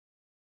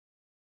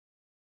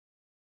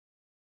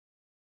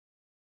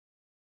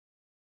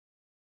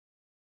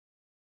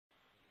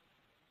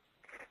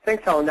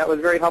Thanks, Helen. That was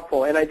very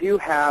helpful. And I do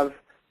have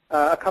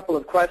a couple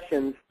of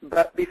questions.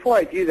 But before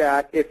I do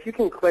that, if you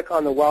can click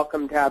on the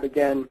Welcome tab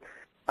again,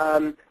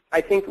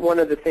 I think one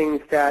of the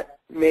things that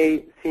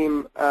may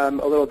seem a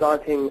little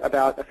daunting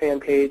about a fan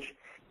page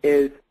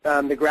is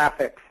the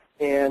graphics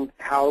and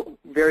how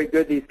very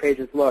good these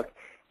pages look.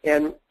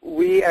 And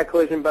we at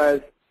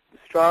CollisionBuzz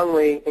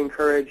strongly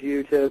encourage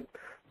you to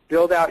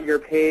build out your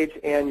page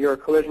and your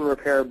collision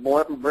repair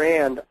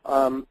brand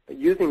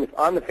using this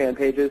on the fan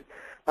pages.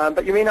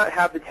 But you may not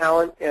have the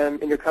talent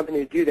in your company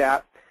to do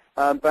that.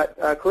 But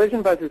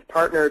CollisionBuzz is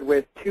partnered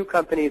with two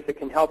companies that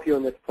can help you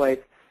in this place.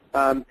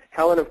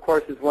 Helen, of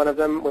course, is one of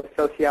them with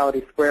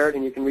Sociality Squared,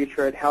 and you can reach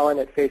her at Helen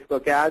at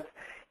Facebook Ads.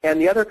 And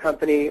the other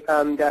company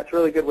that's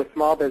really good with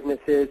small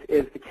businesses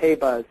is the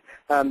KBuzz.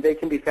 They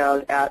can be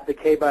found at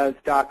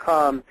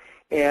thekbuzz.com,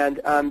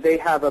 and they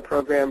have a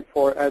program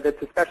for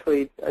that's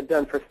especially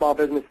done for small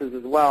businesses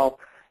as well.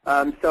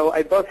 So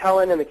both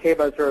Helen and the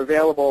KBuzz are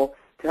available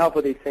to help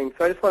with these things.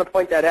 So I just want to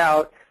point that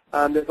out.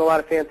 There's a lot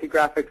of fancy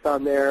graphics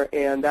on there,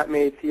 and that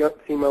may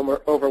seem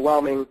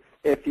overwhelming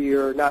if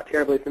you're not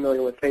terribly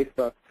familiar with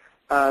Facebook.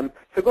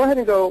 So go ahead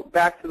and go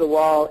back to the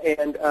wall.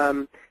 And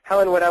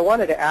Helen, what I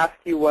wanted to ask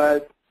you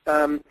was,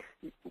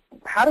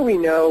 how do we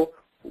know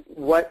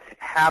what's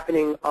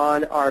happening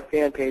on our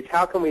fan page?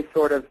 How can we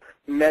sort of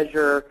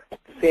measure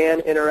fan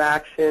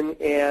interaction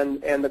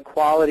and the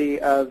quality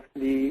of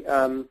the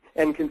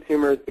end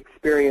consumer's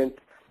experience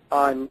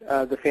on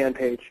the fan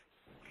page?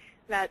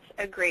 That's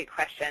a great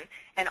question,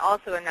 and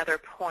also another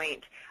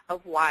point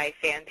of why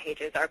fan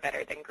pages are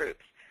better than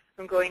groups.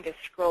 I'm going to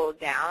scroll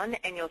down,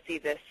 and you'll see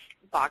this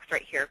box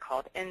right here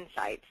called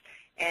Insights.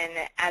 And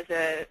as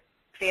a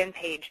fan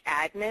page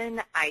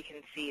admin, I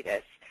can see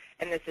this,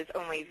 and this is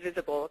only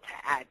visible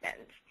to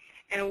admins.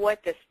 And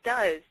what this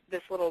does,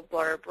 this little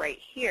blurb right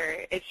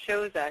here, it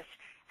shows us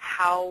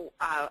how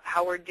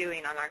we're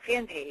doing on our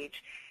fan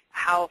page,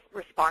 how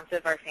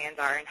responsive our fans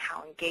are, and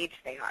how engaged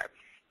they are.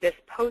 This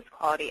post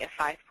quality of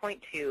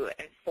 5.2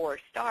 and 4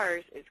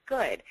 stars is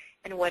good,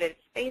 and what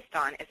it's based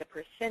on is a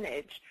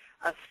percentage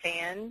of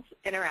fans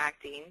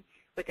interacting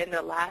within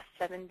the last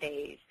 7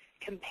 days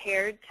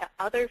compared to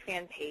other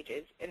fan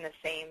pages in the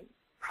same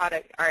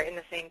product or in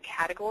the same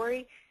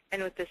category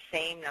and with the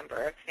same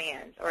number of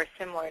fans or a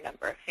similar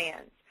number of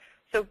fans.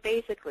 So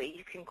basically,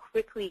 you can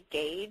quickly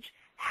gauge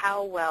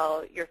how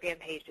well your fan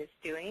page is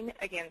doing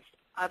against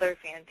other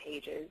fan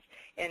pages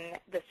in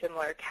the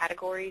similar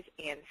categories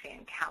and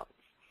fan counts.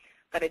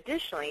 But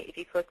additionally, if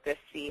you click the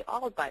See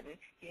All button,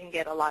 you can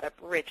get a lot of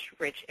rich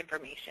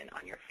information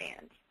on your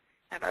fans.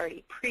 I've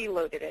already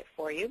preloaded it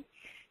for you.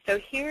 So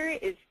here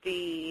is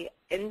the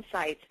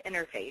Insights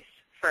interface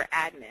for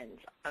admins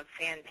of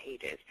fan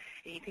pages.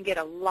 And you can get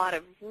a lot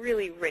of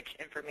really rich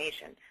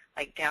information.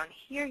 Like down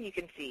here, you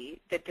can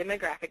see the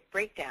demographic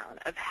breakdown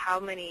of how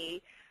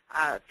many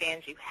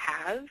fans you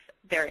have,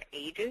 their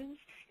ages,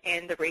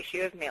 and the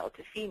ratio of male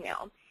to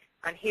female.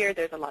 On here,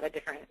 there's a lot of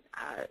different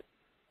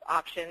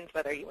options,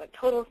 whether you want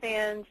total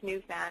fans,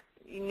 new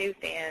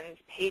fans,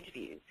 page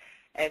views.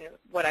 And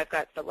what I've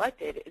got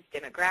selected is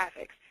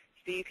demographics.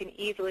 So you can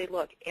easily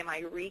look, am I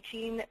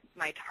reaching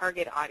my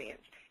target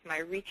audience? Am I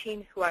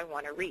reaching who I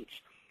want to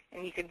reach?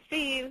 And you can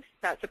see,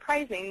 not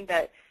surprising,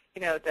 that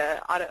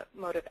the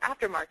automotive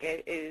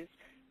aftermarket is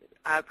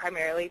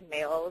primarily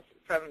males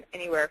from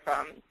anywhere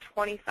from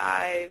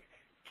 25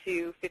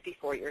 to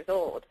 54 years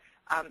old.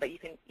 But you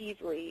can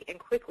easily and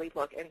quickly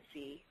look and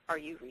see, are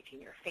you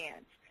reaching your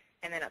fans?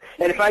 And then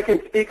if I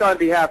can speak on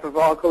behalf of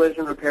all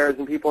collision repairs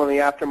and people in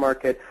the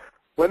aftermarket,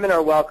 women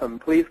are welcome.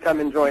 Please come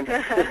and join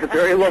us.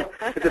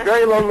 It's a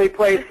very lonely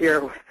place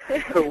here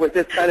with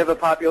this kind of a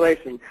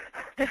population.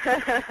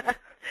 And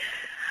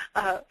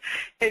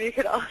you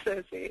can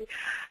also see,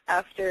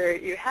 after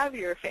you have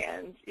your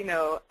fans,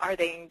 are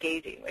they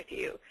engaging with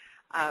you?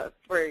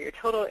 For your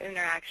total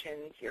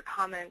interactions, your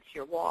comments,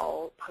 your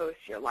wall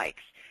posts, your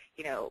likes,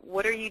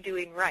 what are you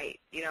doing right?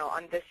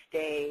 On this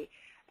day,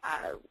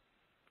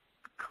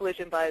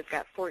 CollisionBuzz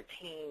got 14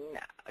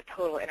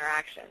 total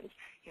interactions.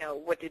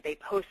 What did they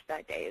post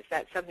that day? Is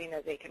that something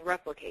that they can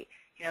replicate?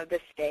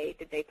 This day,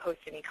 did they post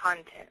any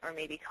content or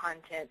maybe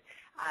content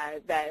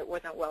that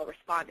wasn't well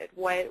responded?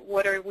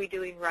 What are we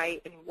doing right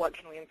and what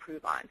can we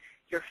improve on?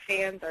 Your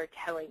fans are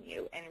telling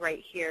you, and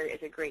right here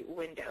is a great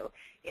window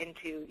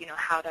into,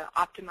 how to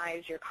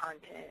optimize your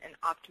content and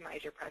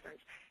optimize your presence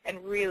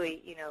and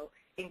really,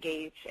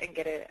 engage and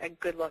get a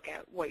good look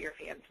at what your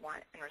fans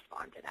want and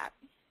respond to that.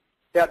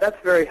 Yeah,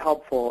 that's very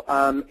helpful.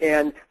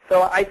 And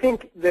so I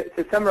think that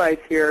to summarize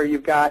here,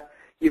 you've got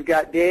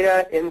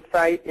data,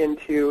 insight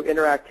into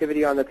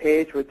interactivity on the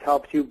page, which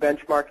helps you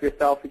benchmark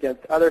yourself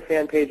against other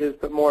fan pages,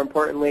 but more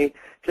importantly,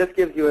 just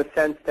gives you a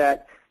sense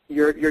that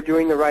you're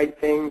doing the right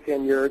things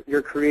and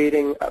you're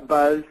creating a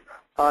buzz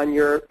on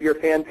your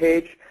fan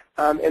page.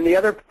 And the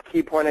other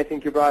key point I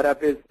think you brought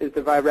up is the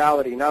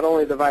virality. Not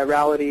only the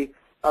virality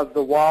of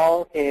the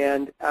wall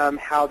and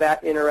how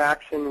that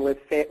interaction with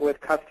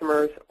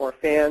customers or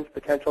fans,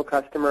 potential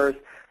customers,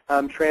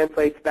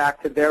 translates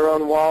back to their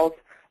own walls,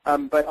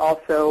 but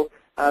also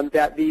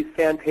that these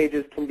fan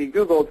pages can be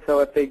Googled. So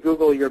if they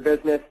Google your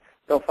business,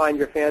 they'll find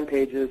your fan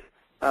pages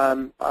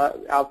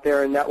out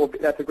there, and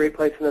that's a great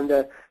place for them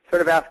to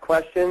sort of ask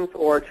questions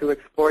or to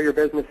explore your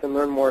business and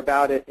learn more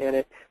about it. And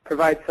it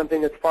provides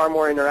something that's far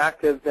more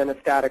interactive than a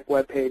static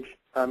web page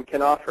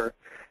can offer.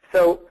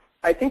 So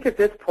I think at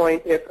this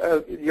point, if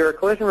you're a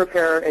collision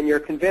repairer and you're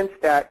convinced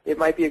that it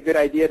might be a good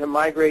idea to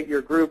migrate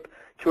your group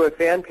to a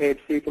fan page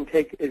so you can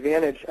take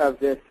advantage of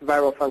this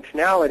viral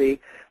functionality,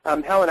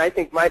 Helen, I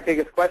think my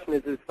biggest question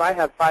is if I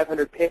have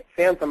 500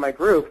 fans on my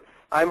group,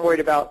 I'm worried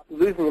about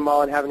losing them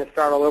all and having to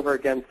start all over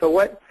again. So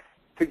what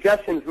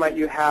suggestions might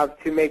you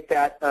have to make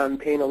that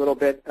pain a little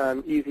bit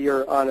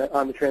easier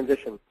on the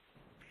transition?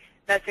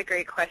 That's a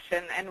great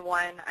question, and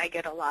one I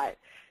get a lot.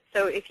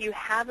 So if you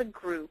have a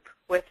group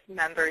with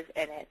members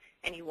in it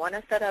and you want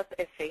to set up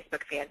a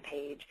Facebook fan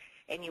page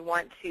and you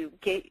want to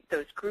get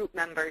those group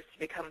members to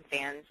become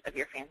fans of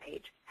your fan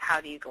page, how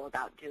do you go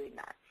about doing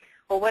that?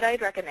 Well, what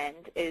I'd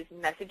recommend is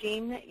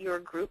messaging your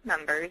group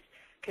members,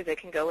 because it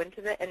can go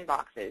into the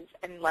inboxes,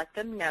 and let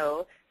them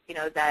know,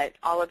 that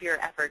all of your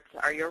efforts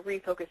you're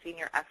refocusing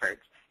your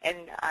efforts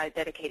and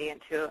dedicating it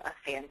to a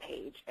fan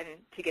page. And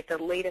to get the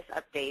latest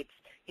updates,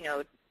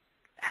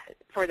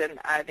 for them,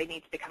 they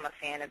need to become a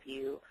fan of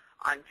you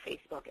on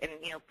Facebook, and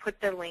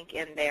put the link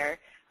in there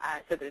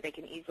so that they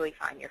can easily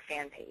find your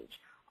fan page.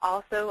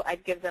 Also,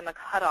 I'd give them a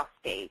cutoff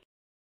date.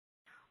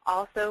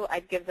 At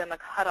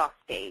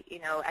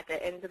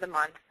the end of the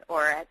month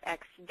or at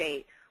X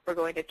date, we're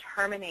going to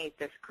terminate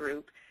this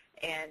group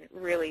and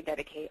really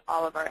dedicate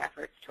all of our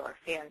efforts to our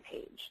fan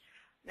page.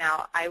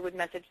 Now, I would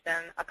message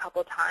them a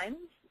couple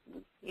times.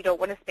 You don't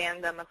want to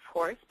spam them, of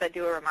course, but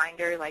do a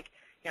reminder like,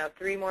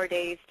 3 more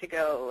days to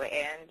go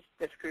and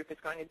this group is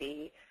going to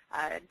be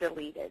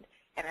deleted.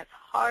 And as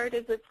hard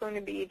as it's going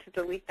to be to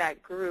delete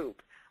that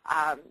group,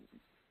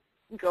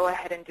 go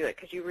ahead and do it,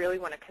 because you really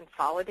want to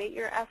consolidate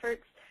your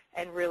efforts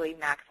and really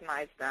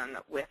maximize them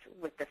with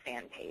the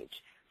fan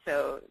page.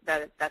 So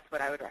that's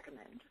what I would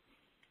recommend.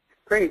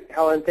 Great,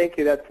 Helen. Thank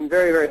you. That's some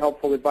very, very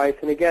helpful advice.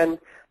 And again,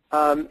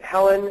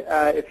 Helen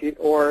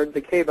or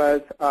the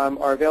CollisionBuzz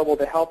are available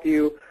to help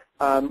you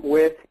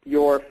with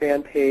your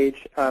fan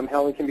page.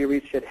 Helen can be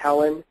reached at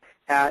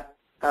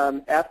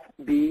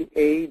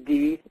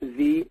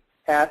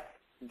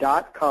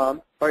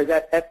helen@fbadzs.com, or is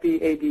that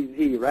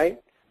FBADZ,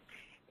 right?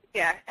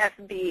 Yeah,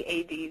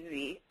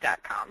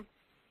 FBADZ.com.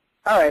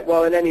 All right.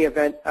 Well, in any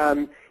event,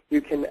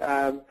 you can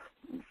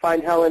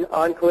find Helen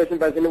on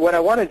CollisionBuzz. And what I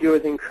want to do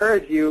is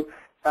encourage you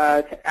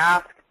to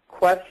ask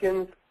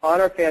questions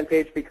on our fan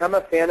page. Become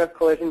a fan of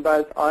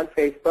CollisionBuzz on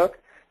Facebook.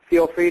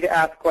 Feel free to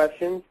ask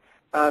questions.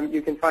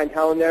 You can find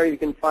Helen there. You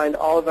can find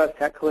all of us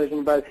at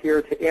CollisionBuzz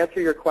here to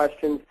answer your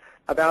questions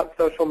about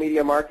social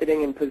media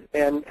marketing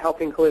and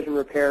helping collision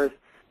repairs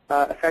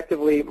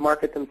effectively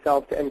market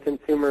themselves to end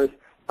consumers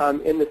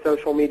in the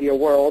social media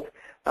world.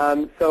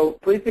 So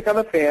please become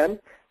a fan.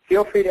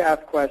 Feel free to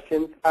ask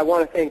questions. I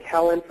want to thank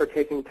Helen for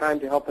taking time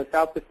to help us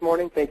out this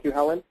morning. Thank you,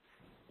 Helen.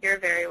 You're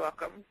very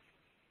welcome.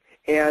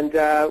 And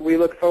we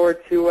look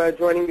forward to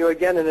joining you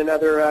again in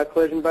another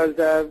CollisionBuzz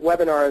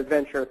webinar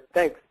adventure.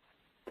 Thanks.